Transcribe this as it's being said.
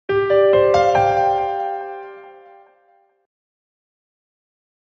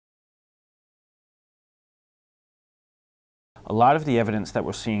A lot of the evidence that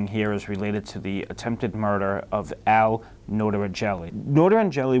we're seeing here is related to the attempted murder of Al Notorangeli.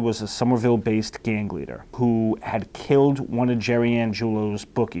 Notorangeli was a Somerville-based gang leader who had killed one of Jerry Angiulo's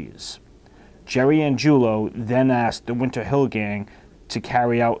bookies. Jerry Angiulo then asked the Winter Hill gang to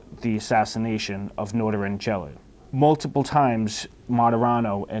carry out the assassination of Notorangeli. Multiple times,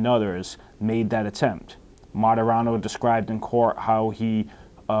 Martirano and others made that attempt. Martirano described in court how he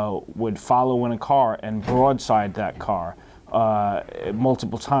would follow in a car and broadside that car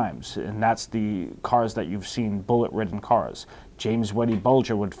multiple times, and that's the cars that you've seen, bullet-ridden cars. James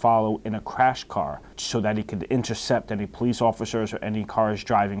Bulger would follow in a crash car so that he could intercept any police officers or any cars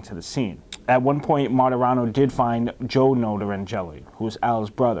driving to the scene. At one point, Martirano did find Joe Notorangeli, who was Al's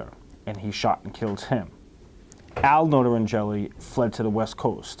brother, and he shot and killed him. Al Notorangeli fled to the West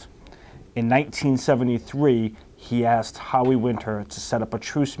Coast. In 1973, he asked Howie Winter to set up a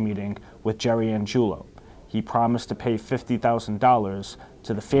truce meeting with Jerry Angiulo. He promised to pay $50,000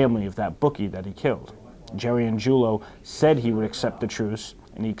 to the family of that bookie that he killed. Jerry Angiulo said he would accept the truce,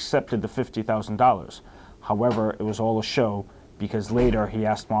 and he accepted the $50,000. However, it was all a show, because later he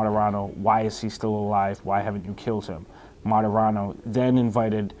asked Martirano, why is he still alive? Why haven't you killed him? Martirano then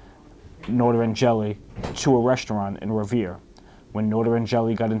invited Notorangeli to a restaurant in Revere. When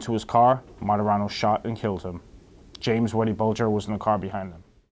Notorangeli got into his car, Martirano shot and killed him. James Bulger was in the car behind them.